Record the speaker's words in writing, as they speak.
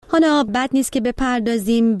هانا، بد نیست که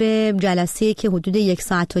بپردازیم به جلسه‌ای که حدود 1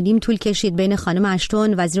 ساعت و نیم طول کشید بین خانم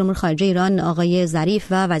اشتون وزیر امور خارجه ایران آقای ظریف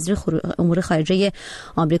و وزیر امور خارجه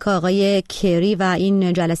آمریکا آقای کری و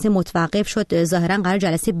این جلسه متوقف شد. ظاهرا قرار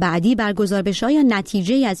جلسه بعدی برگزار بشه. یا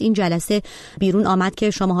نتیجه از این جلسه بیرون آمد که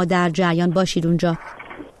شماها در جریان باشید اونجا؟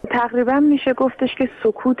 تقریبا میشه گفتش که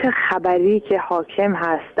سکوت خبری که حاکم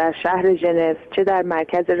هست در شهر ژنو، چه در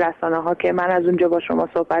مرکز رسانه‌ها که من از اونجا با شما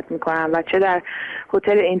صحبت میکنم و چه در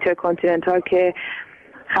هتل اینترکانتیننتال که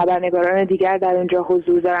خبرنگاران دیگر در اونجا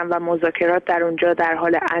حضور دارن و مذاکرات در اونجا در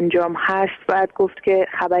حال انجام هست، باید گفت که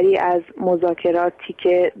خبری از مذاکراتی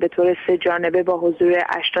که به طور 3 جانبه با حضور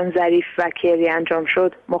اشتون، ظریف و کری انجام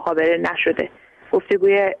شد مخابره نشده.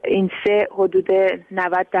 گفتگوی این 3 حدود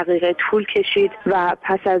 90 دقیقه طول کشید و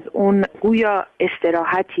پس از اون گویا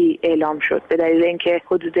استراحتی اعلام شد به دلیل اینکه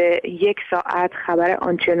حدود 1 ساعت خبر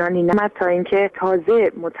آنچنانی نمد تا اینکه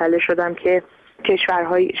تازه مطلع شدم که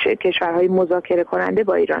کشورهای مذاکره کننده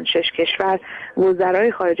با ایران، 6 کشور،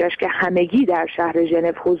 وزرای خارجه‌اش که همگی در شهر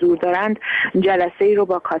ژنو حضور دارند، جلسه ای رو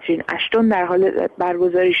با کاترین اشتون در حال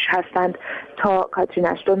برگزاریش هستند تا کاترین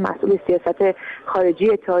اشتون مسئول سیاست خارجی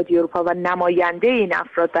اتحادیه اروپا و نماینده این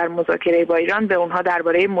افراد در مذاکره با ایران به اونها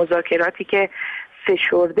درباره مذاکراتی که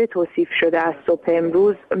فشرده توصیف شده از صبح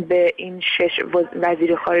امروز به این 6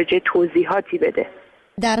 وزیر خارجه توضیحاتی بده.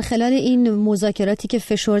 در خلال این مذاکراتی که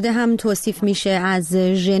فشرده هم توصیف میشه از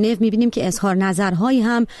ژنو، میبینیم که اظهار نظرهایی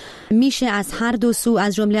هم میشه از هر دو سو،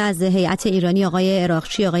 از جمله از هیئت ایرانی آقای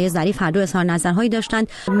عراقچی آقای ظریف، هر دو اظهار نظرهایی داشتند.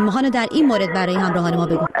 هانا، در این مورد برای همراهان ما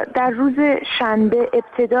بگو. در روز شنبه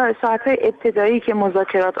ساعت‌های ابتدایی که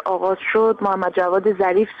مذاکرات آغاز شد، محمد جواد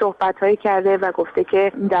ظریف صحبت‌هایی کرده و گفته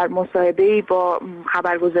که در مصاحبه‌ای با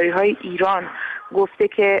خبرگزاری‌های ایران گفته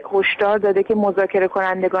که هشدار داده که مذاکره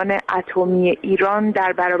کنندگان اتمی ایران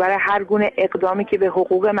در برابر هر گونه اقدامی که به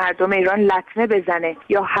حقوق مردم ایران لطمه بزنه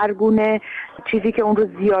یا هر گونه چیزی که اون رو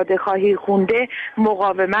زیاده خواهی خونده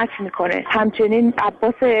مقاومت میکنه. همچنین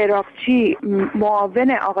عباس عراقچی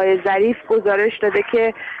معاون آقای ظریف گزارش داده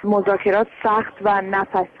که مذاکرات سخت و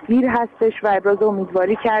نفسگیر هستش و ابراز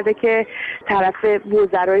امیدواری کرده که طرف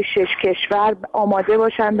وزرای 6 کشور آماده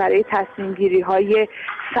باشن برای تصمیم گیری های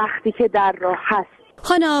سختی که در راه هست.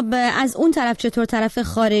 هانا، از اون طرف چطور؟ طرف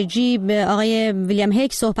خارجی به آقای ویلیام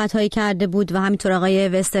هیک صحبت هایی کرده بود و همینطور آقای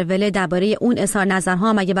وستروله درباره اون اظهار نظرها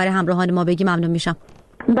هم اگه برای همراهان ما بگی ممنون میشم.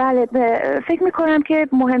 بله، فکر میکنم که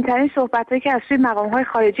مهمترین صحبت‌هایی که از سوی مقام‌های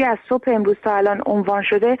خارجی از صبح امروز تا الان عنوان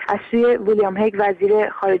شده از سوی ویلیام هیک وزیر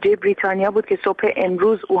خارجه بریتانیا بود که صبح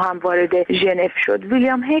امروز او هم وارد ژنو شد.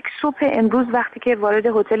 ویلیام هیک صبح امروز وقتی که وارد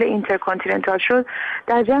هتل اینترکانتیننتال شد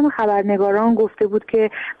در جمع خبرنگاران گفته بود که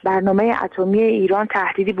برنامه اتمی ایران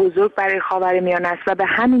تهدیدی بزرگ برای خاورمیانه است و به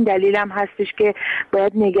همین دلیل هم هستش که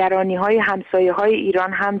باید نگرانی‌های همسایه‌های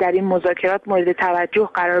ایران هم در این مذاکرات مورد توجه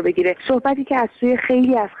قرار بگیره. صحبتی که از سوی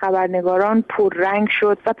خیلی از خبرنگاران پررنگ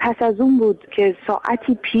شد و پس از اون بود که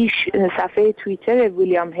ساعتی پیش صفحه توییتر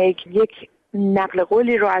ویلیام هیک یک نقل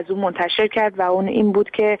قولی رو از اون منتشر کرد و اون این بود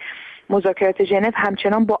که مذاکرات ژنو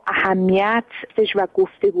همچنان با اهمیت و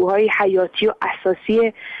گفتگوهای حیاتی و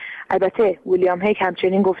اساسی. البته ویلیام هیک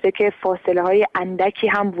همچنین گفته که فاصله های اندکی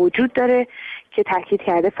هم وجود داره که تاکید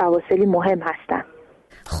کرده فواصلی مهم هستند.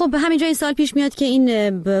 خب همینجا این سوال پیش میاد که این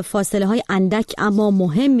فاصله های اندک اما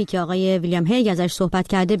مهمی که آقای ویلیام هیک ازش صحبت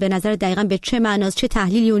کرده به نظر دقیقاً به چه معناست؟ چه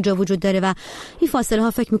تحلیلی اونجا وجود داره و این فاصله ها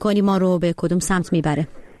فکر میکنی ما رو به کدوم سمت میبره؟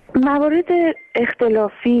 موارد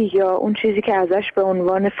اختلافی یا اون چیزی که ازش به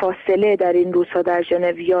عنوان فاصله در این روزها در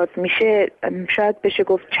ژنو یاد میشه شاید بشه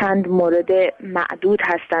گفت چند مورد معدود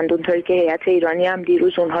هستند، اونطوری که هیئت ایرانی هم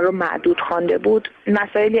دیروز اونها رو معدود خوانده بود.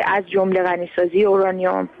 مسائلی از جمله غنیسازی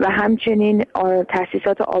اورانیوم و همچنین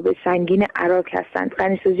تأسیسات آب سنگین عراق هستند.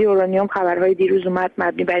 غنیسازی اورانیوم خبرهای دیروز اومد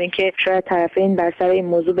مبنی بر اینکه شاید طرفین بر سر این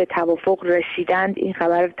موضوع به توافق رسیدند. این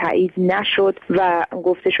خبر تایید نشد و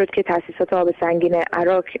گفته شد که تأسیسات آب سنگین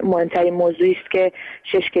عراق مهمترین موضوعی است که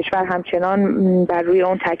 6 کشور همچنان بر روی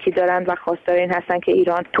اون تاکید دارند و خواستار این هستند که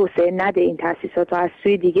ایران توسعه نده این تأسیسات. و از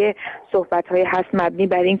سوی دیگه صحبت‌های هست مبنی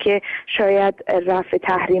بر این که شاید رفع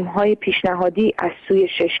تحریم‌های پیشنهادی از سوی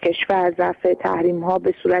 6 کشور، رفع تحریم‌ها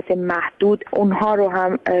به صورت محدود، اونها رو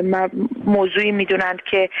هم موضوعی میدونند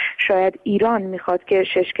که شاید ایران میخواد که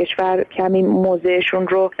 6 کشور کمی موضعشون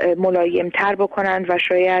رو ملایم‌تر بکنند و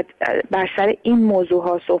شاید بر سر این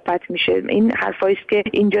موضوع‌ها صحبت میشه. این حرفایی است که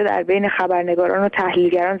اینجا در بین خبرنگاران خبرنگاران و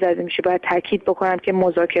تحلیلگران زده میشه. باید تاکید بکنم که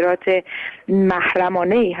مذاکرات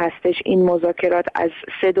محرمانه‌ای هستش. این مذاکرات از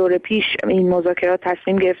 3 دور پیش این مذاکرات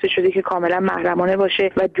تصمیم گرفته شده که کاملا محرمانه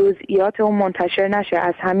باشه و جزئیات اون منتشر نشه.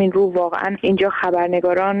 از همین رو واقعا اینجا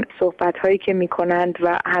خبرنگاران صحبت‌هایی که میکنند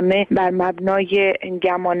و همه بر مبنای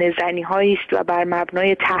گمان زنی‌هایی است و بر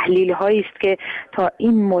مبنای تحلیل‌هایی است که تا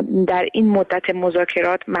در این مدت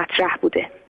مذاکرات مطرح بوده.